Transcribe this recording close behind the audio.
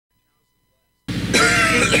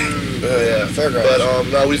Fairgrounds. But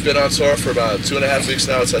no, we've been on tour for about 2.5 weeks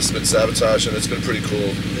now. It's been Sabotage, and it's been pretty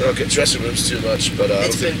cool. We don't get dressing rooms too much, but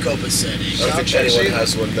it's been copacetic. I don't think anyone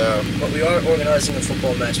has one now. But we are organizing a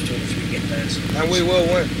football match between the 3 gay bands. And we will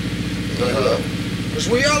win. Because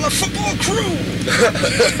we are the football crew.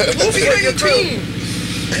 Movie on your team.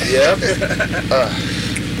 Yeah.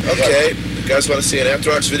 Okay. You guys want to see an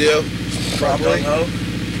Anthrax video? Probably.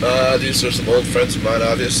 These are some old friends of mine,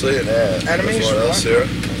 obviously, and Animation, everyone else here.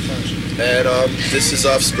 And this is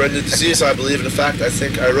off Splendid Disease, I believe. And in fact, I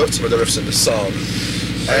think I wrote some of the riffs in the song.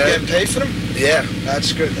 Are you getting paid for them? Yeah.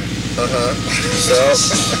 That's good then. So,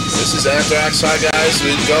 this is Anthrax. Hi guys,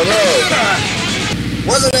 we go low.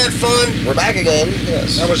 Wasn't that fun? We're back again.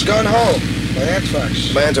 Yes. That was Gun Home by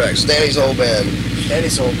Anthrax. By Anthrax, Danny's old band.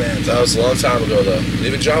 Danny's old band. That was a long time ago, though.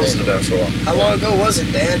 Even John was in the band for a while. How long ago was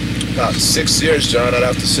it, Dan? About 6 years, John, I'd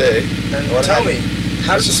have to say. And tell me,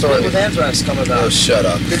 how did the split with Anthrax come about? Oh, shut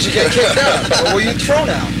up. Did you get kicked out? Or were you thrown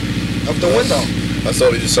out of the window? I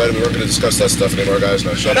thought we decided we weren't going to discuss that stuff anymore, guys.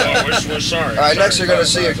 Now, shut up. We're sorry. Alright, next you're going to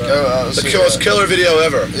see The most killer video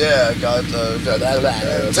ever. Yeah, got the video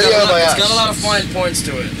It's got a lot of fine points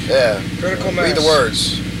to it. Yeah. Critical Mass. Read the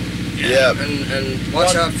words. Yeah. And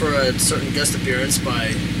watch out for a certain guest appearance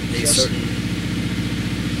by a certain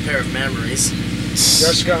pair of memories.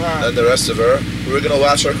 Jessica Hahn. And the rest of her. We're going to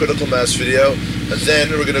watch our Critical Mass video, and then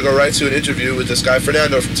we're going to go right to an interview with this guy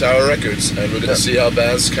Fernando from Tower Records, and we're going to see how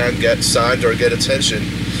bands can get signed or get attention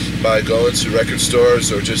by going to record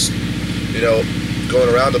stores or just, you know, going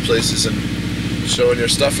around to places and showing your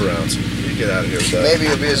stuff around. You get out of here with that. Maybe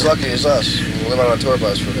you'll be as lucky as us. We'll live on a tour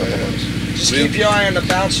bus for a couple months. Just keep your eye on the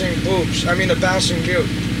bouncing boobs. I mean the bouncing butte.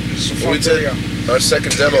 It's a fun video. Our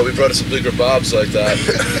second demo, we brought us some Bleecker Bobs like that.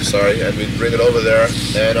 Sorry, and we'd bring it over there, and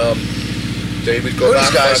then we'd go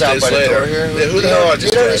back 5 days later. Yeah, who the hell are these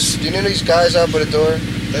guys? Do you know these guys out by the door?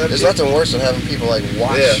 There's nothing worse than having people like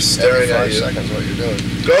watch staring every 5 at you. seconds what you're doing.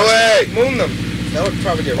 Go away! Moon them. That would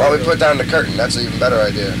probably get While we put down the curtain, that's an even better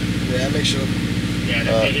idea. Yeah, make sure.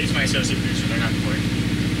 Yeah, he's my associate producer. They're not recording.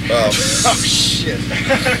 Oh. Oh shit.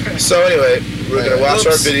 So anyway, we're gonna watch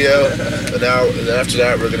our video, and then after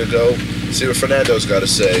that we're gonna go see what Fernando's got to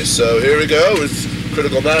say. So here we go with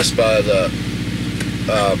Critical Mass by the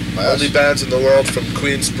only bands in the world from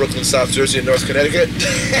Queens, Brooklyn, South Jersey, and North Connecticut.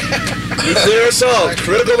 Nuclear Assault,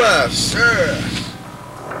 Critical Mass.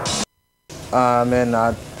 I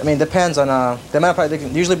mean, depends on they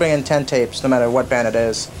can usually bring in 10 tapes, no matter what band it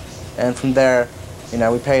is, and from there, you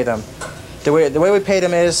know, we pay them. The way we pay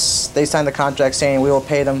them is they sign the contract saying we will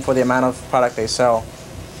pay them for the amount of product they sell,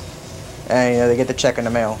 and you know they get the check in the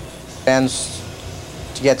mail. Bands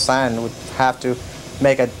to get signed would have to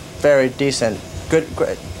make a very decent, good.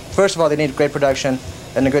 First of all, they need great production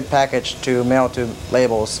and a good package to mail to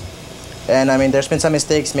labels. And I mean, there's been some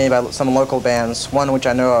mistakes made by some local bands. One which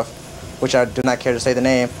I know of, which I do not care to say the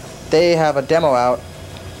name. They have a demo out,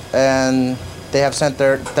 and they have sent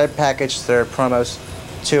their package, their promos,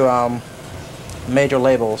 to major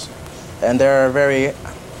labels, and they're a very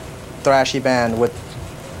thrashy band with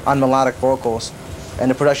unmelodic vocals, and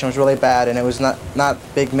the production was really bad, and it was not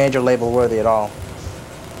big major label worthy at all.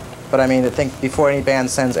 But I mean, I think before any band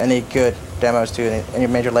sends any good demos to any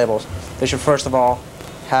major labels, they should first of all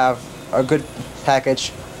have a good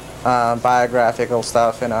package, biographical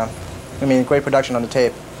stuff, and I mean, great production on the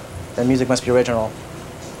tape. The music must be original.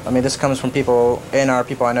 I mean, this comes from people I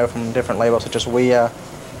know from different labels, such as WIA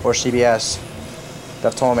or CBS,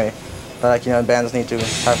 that have told me. But like, you know, bands need to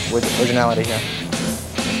have originality here.